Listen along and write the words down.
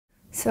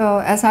So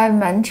as I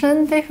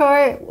mentioned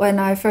before, when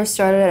I first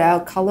started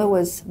out, color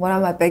was one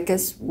of my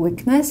biggest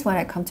weakness when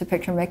it comes to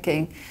picture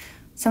making.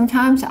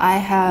 Sometimes I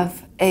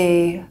have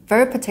a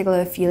very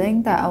particular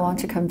feeling that I want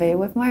to convey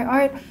with my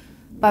art,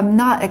 but I'm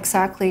not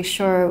exactly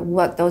sure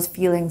what those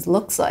feelings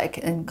looks like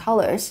in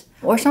colors.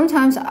 Or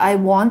sometimes I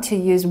want to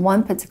use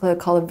one particular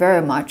color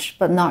very much,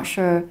 but not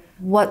sure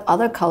what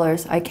other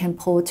colors I can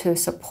pull to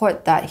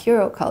support that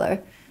hero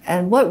color.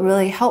 And what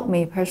really helped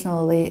me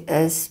personally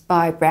is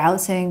by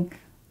browsing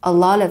a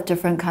lot of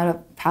different kind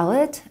of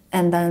palette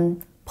and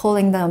then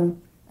pulling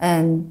them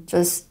and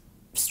just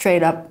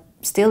straight up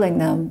stealing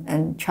them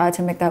and try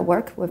to make that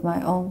work with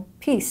my own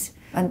piece.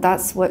 And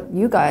that's what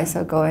you guys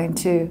are going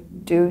to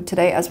do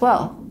today as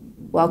well.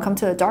 Welcome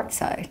to the dark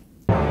side.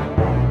 I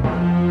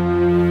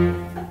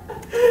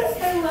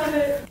love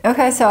it.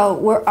 Okay,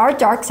 so our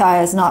dark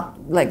side is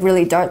not like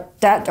really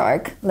that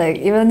dark. Like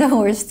even though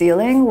we're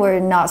stealing,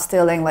 we're not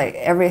stealing like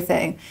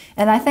everything.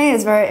 And I think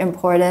it's very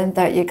important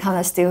that you kind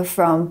of steal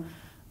from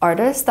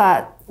artists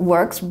that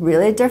works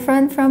really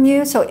different from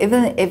you. So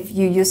even if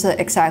you use the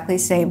exactly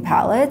same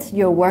palette,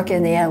 your work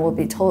in the end will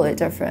be totally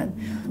different.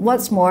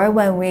 What's more,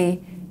 when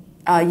we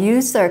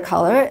use their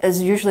color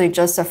is usually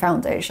just a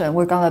foundation.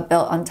 We're gonna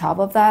build on top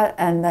of that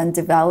and then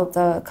develop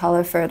the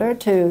color further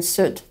to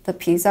suit the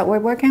piece that we're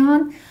working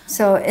on.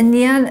 So in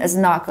the end, it's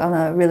not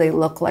gonna really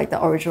look like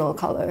the original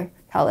color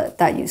palette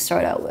that you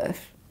start out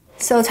with.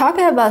 So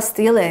talking about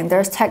stealing,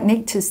 there's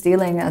technique to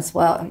stealing as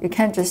well. You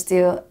can't just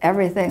steal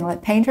everything.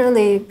 Like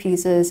painterly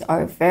pieces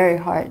are very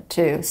hard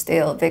to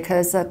steal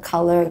because the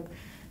color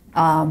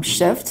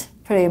shift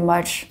pretty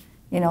much,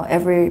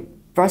 every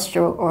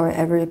brushstroke or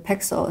every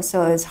pixel.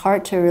 So it's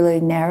hard to really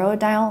narrow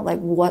down like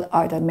what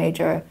are the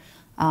major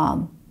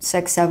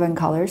 6-7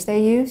 colors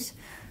they use.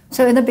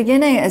 So in the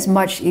beginning, it's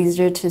much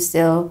easier to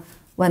steal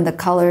when the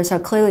colors are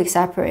clearly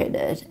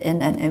separated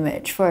in an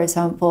image. For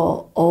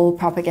example, old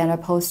propaganda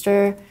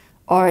poster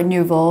or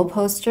nouveau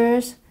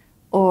posters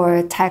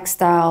or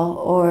textile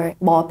or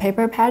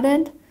wallpaper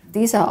pattern.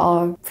 These are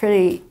all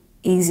pretty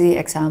easy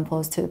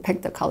examples to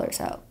pick the colors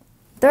out.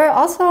 There are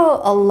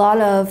also a lot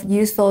of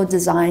useful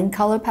design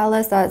color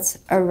palettes that's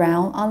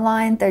around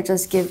online. They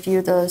just give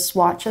you the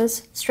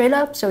swatches straight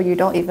up, so you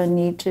don't even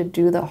need to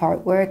do the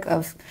hard work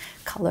of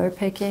color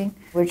picking,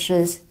 which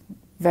is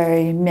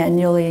very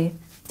manually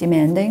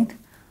demanding.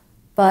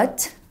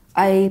 But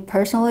I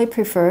personally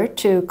prefer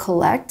to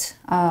collect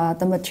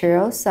the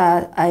materials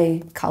that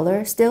I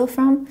color steal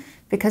from,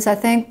 because I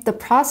think the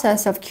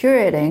process of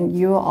curating,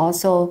 you're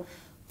also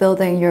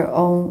building your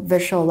own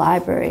visual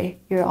library.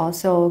 You're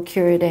also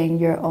curating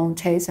your own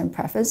tastes and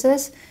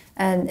preferences,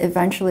 and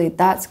eventually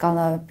that's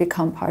gonna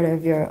become part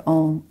of your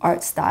own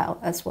art style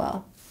as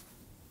well.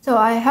 So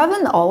I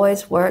haven't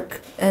always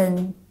worked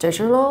in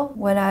digital.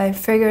 When I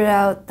figured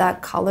out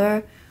that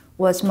color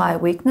was my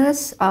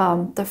weakness,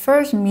 the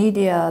first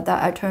media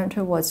that I turned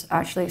to was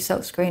actually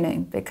silk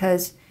screening,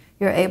 because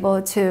you're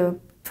able to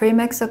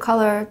pre-mix the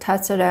color,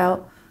 test it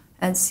out,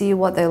 and see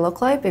what they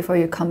look like before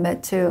you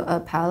commit to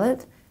a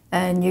palette.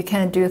 And you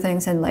can do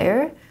things in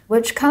layer,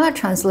 which kind of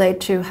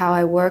translate to how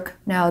I work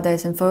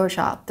nowadays in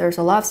Photoshop. There's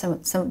a lot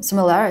of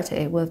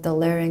similarity with the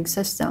layering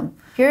system.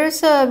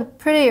 Here's a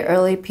pretty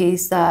early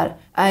piece that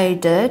I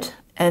did,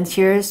 and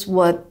here's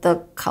what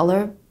the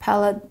color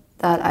palette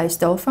that I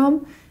stole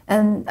from.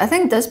 And I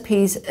think this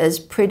piece is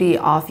pretty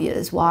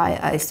obvious why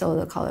I stole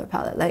the color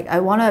palette. Like,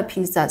 I wanted a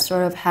piece that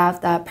sort of have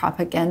that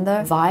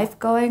propaganda vibe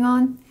going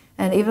on,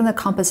 and even the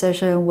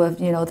composition with,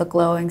 the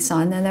glowing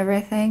sun and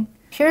everything.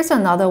 Here's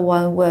another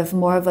one with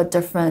more of a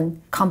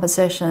different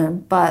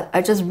composition, but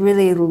I just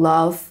really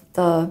love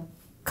the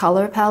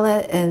color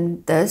palette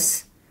in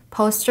this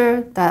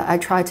poster that I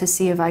try to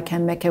see if I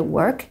can make it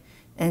work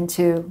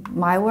into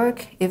my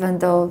work, even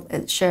though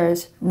it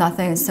shares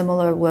nothing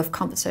similar with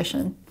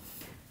composition.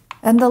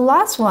 And the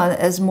last one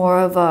is more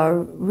of a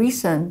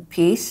recent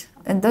piece.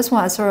 And this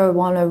one I sort of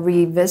want to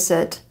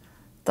revisit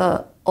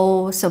the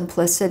old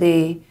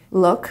simplicity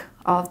look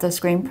of the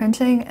screen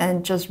printing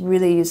and just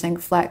really using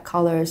flat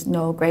colors,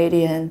 no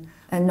gradient,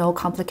 and no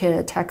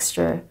complicated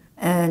texture.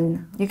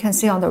 And you can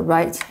see on the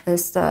right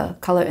is the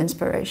color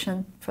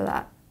inspiration for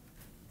that.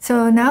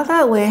 So now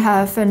that we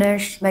have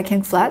finished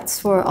making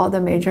flats for all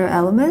the major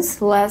elements,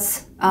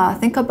 let's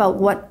think about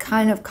what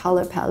kind of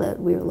color palette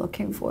we're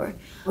looking for.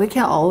 We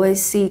can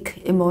always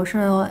seek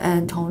emotional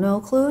and tonal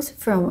clues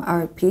from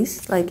our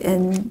piece. Like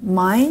in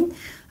mine,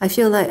 I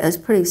feel like it's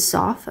pretty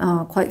soft,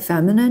 quite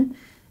feminine.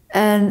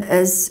 And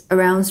it's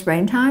around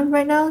springtime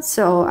right now,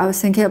 so I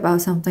was thinking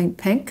about something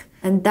pink.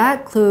 And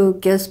that clue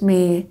gives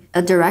me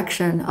a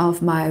direction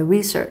of my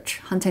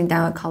research, hunting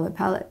down a color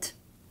palette.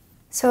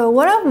 So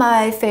one of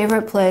my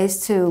favorite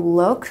places to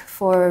look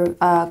for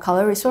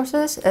color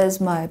resources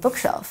is my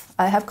bookshelf.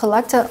 I have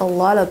collected a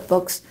lot of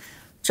books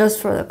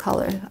just for the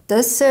color.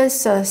 This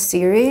is a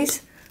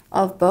series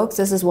of books.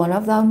 This is one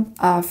of them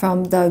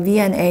from the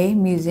V&A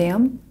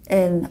Museum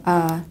in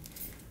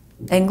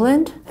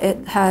England.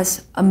 It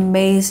has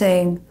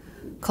amazing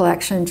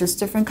collection, just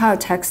different kind of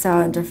textile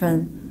and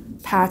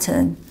different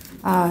pattern.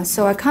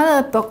 So I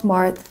kind of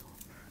bookmarked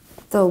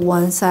the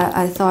ones that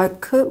I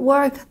thought could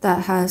work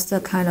that has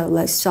the kind of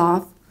like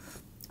soft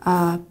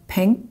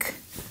pink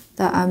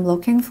that I'm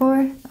looking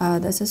for.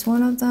 This is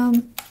one of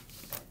them.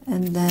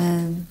 And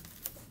then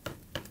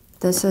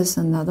this is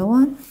another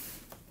one.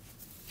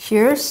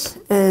 Here's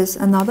is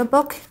another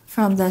book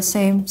from the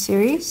same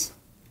series.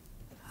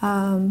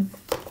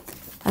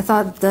 I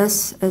thought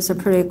this is a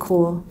pretty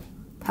cool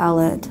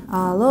palette.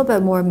 A little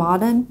bit more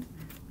modern,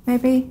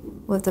 maybe,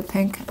 with the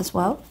pink as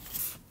well.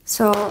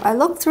 So I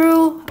looked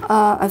through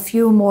a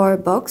few more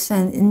books,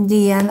 and in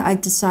the end, I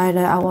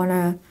decided I want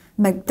to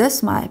make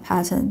this my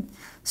pattern.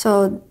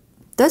 So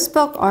this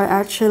book are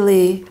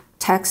actually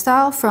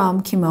textile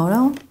from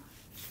kimono.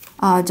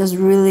 Just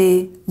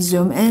really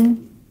zoom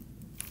in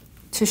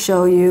to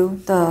show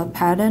you the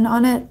pattern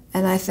on it.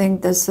 And I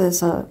think this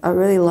is a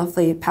really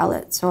lovely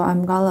palette. So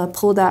I'm gonna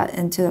pull that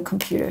into the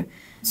computer.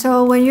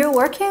 So when you're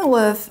working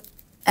with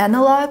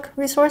analog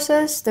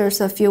resources, there's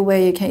a few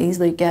ways you can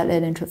easily get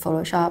it into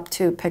Photoshop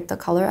to pick the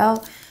color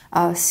out.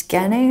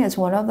 Scanning is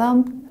one of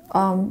them,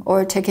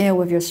 or taking it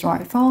with your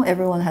smartphone.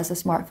 Everyone has a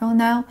smartphone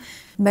now.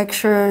 Make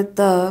sure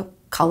the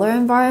color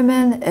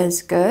environment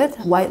is good,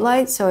 white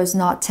light, so it's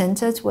not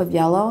tinted with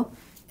yellow.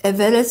 If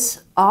it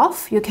is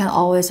off, you can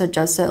always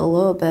adjust it a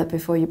little bit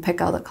before you pick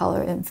out the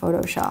color in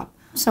Photoshop.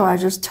 So I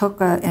just took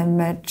an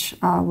image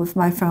with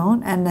my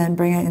phone and then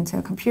bring it into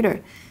a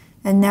computer.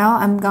 And now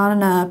I'm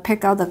gonna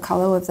pick out the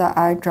color with the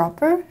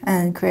eyedropper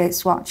and create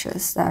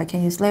swatches that I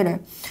can use later.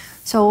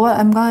 So what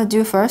I'm gonna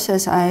do first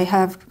is I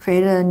have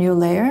created a new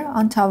layer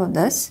on top of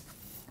this.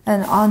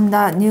 And on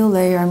that new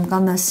layer, I'm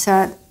gonna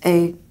set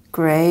a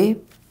gray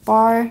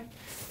bar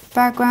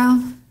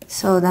background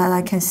so that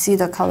I can see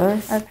the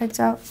color I picked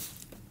out.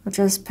 I'll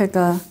just pick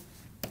a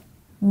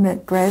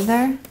mid-gray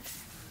there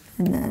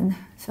and then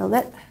fill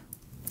it.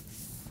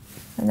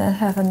 And then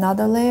have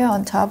another layer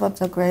on top of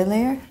the gray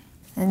layer.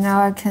 And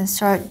now I can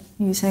start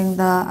using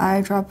the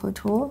eyedropper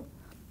tool.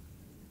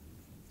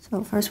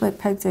 So first we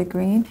pick the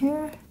green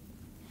here,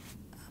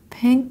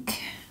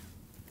 pink,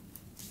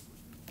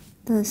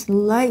 this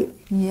light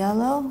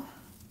yellow,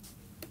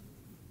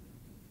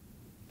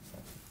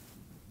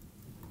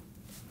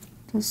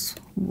 this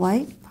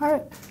white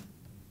part,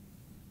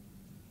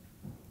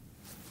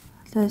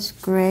 this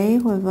gray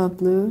with a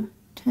blue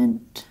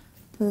tint,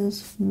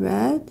 this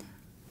red,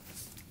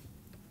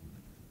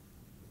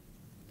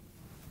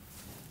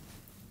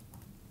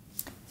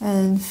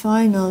 and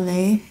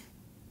finally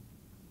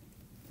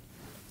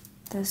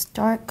this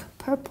dark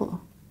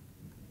purple.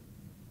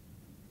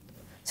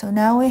 So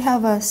now we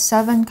have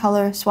 7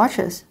 color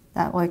swatches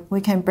that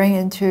we can bring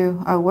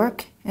into our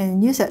work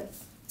and use it.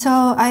 So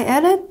I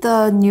added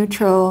the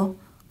neutral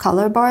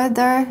color bar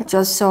there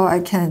just so I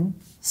can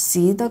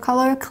see the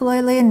color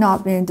clearly,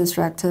 not being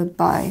distracted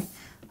by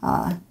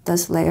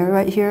this layer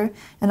right here.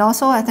 And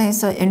also I think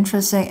it's an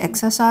interesting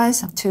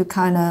exercise to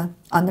kind of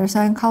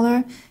understand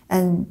color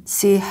and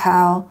see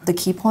how the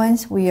key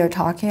points we are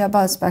talking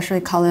about,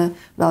 especially color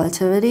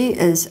relativity,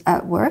 is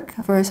at work.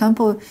 For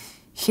example,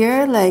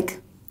 here like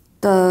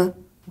the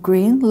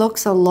green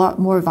looks a lot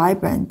more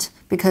vibrant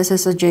because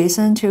it's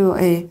adjacent to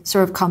a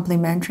sort of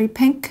complementary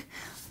pink.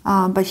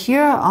 But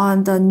here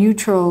on the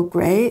neutral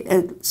gray,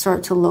 it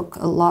starts to look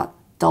a lot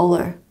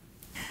duller.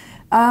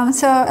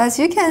 So as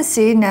you can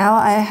see now,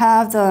 I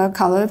have the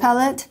color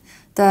palette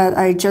that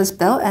I just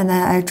built and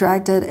then I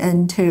dragged it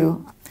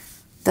into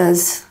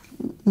this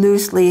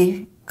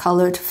loosely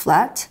colored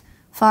flat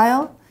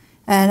file,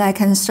 and I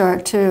can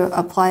start to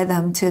apply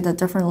them to the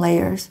different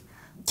layers,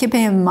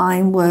 keeping in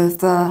mind with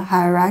the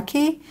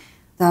hierarchy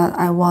that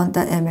I want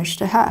the image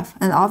to have.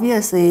 And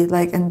obviously,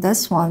 like in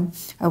this one,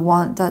 I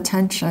want the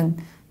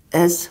attention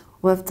is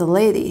with the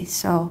lady.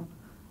 So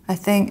I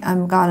think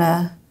I'm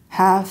gonna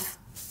have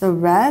the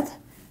red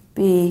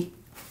be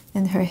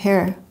in her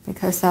hair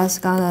because that's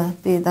gonna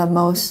be the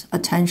most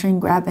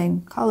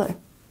attention-grabbing color.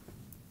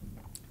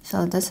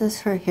 So this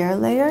is her hair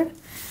layer.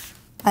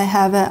 I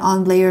have it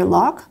on layer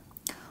lock.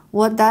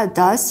 What that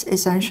does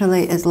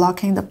essentially is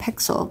locking the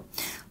pixel.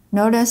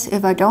 Notice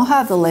if I don't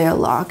have the layer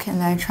lock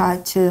and I try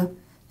to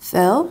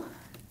fill,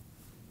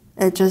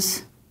 it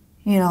just,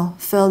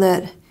 filled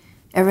it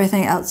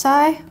everything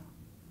outside,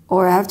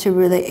 or I have to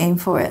really aim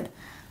for it.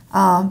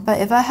 But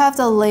if I have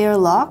the layer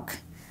lock,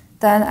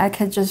 then I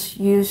can just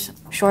use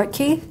short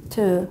key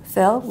to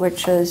fill,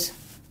 which is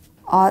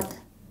Alt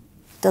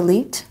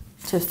Delete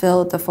to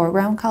fill the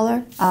foreground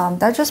color.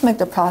 That just makes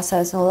the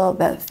process a little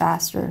bit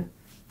faster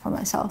for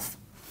myself.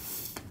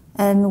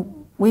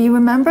 And we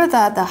remember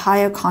that the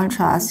higher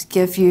contrast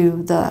gives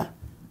you the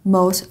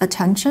most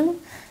attention.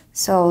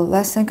 So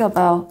let's think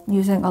about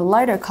using a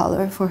lighter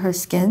color for her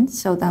skin.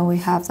 So then we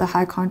have the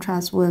high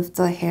contrast with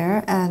the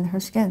hair and her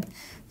skin.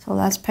 So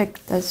let's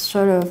pick this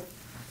sort of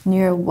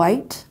near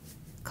white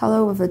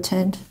color with a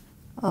tint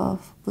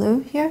of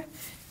blue here.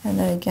 And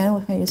then again,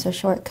 we can use a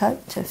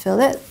shortcut to fill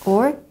it,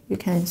 or you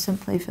can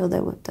simply fill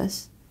it with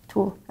this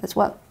tool as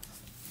well.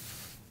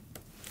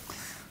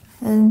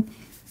 And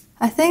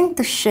I think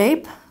the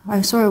shape,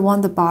 I sort of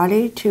want the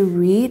body to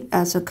read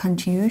as a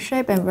continuous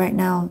shape. And right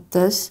now,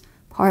 this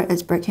part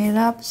is breaking it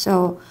up. So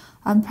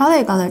I'm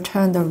probably gonna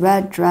turn the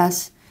red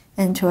dress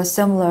into a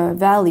similar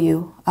value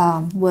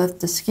with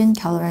the skin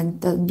color, and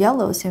the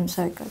yellow seems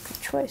like a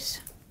good choice.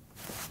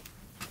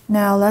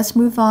 Now let's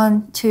move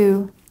on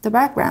to the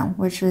background,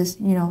 which is,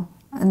 you know,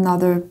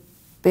 another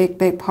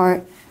big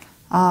part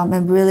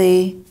and really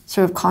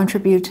sort of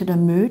contribute to the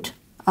mood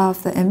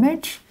of the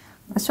image.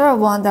 I sort of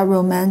want that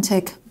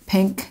romantic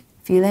pink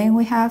feeling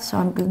we have, so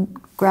I'm going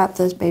to grab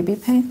this baby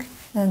pink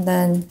and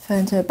then fill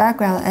into the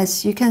background.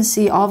 As you can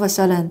see, all of a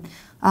sudden,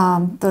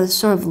 the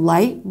sort of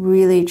light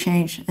really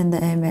changed in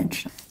the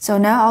image. So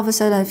now all of a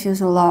sudden it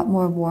feels a lot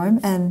more warm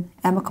and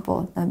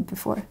amicable than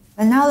before.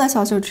 And now let's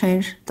also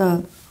change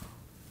the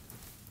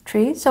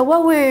tree. So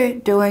what we're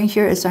doing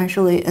here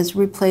essentially is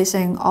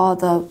replacing all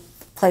the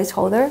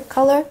placeholder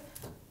color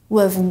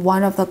with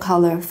one of the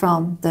color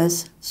from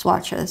this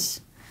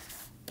swatches.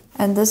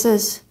 And this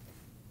is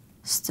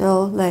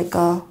still like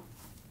a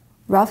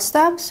rough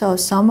step, so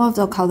some of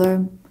the color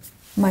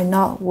might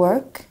not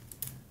work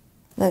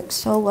like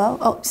so well.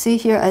 Oh, see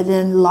here, I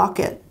didn't lock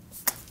it.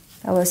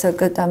 That was a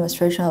good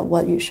demonstration of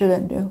what you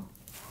shouldn't do.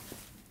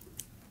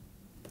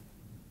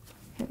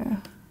 Here.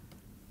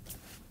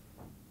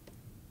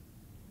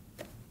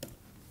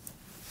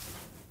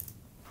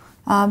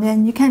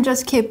 And you can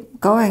just keep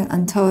going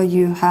until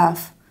you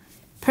have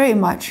pretty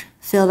much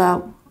filled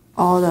out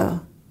all the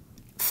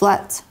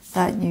flats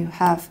that you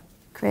have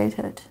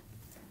created.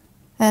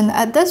 And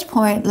at this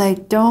point,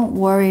 like, don't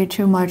worry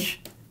too much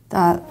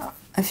that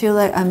I feel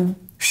like I'm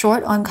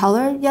short on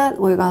color yet.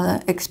 We're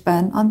gonna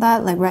expand on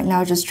that. Like right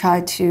now, just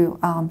try to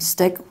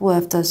stick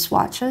with the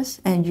swatches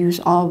and use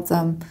all of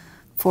them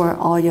for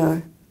all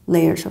your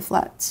layers of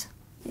flats.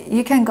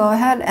 You can go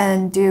ahead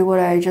and do what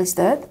I just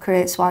did,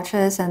 create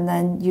swatches and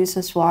then use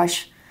the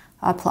swatch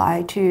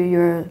apply to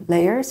your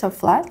layers of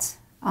flats.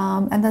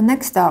 And the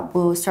next step,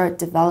 we'll start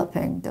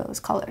developing those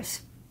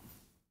colors.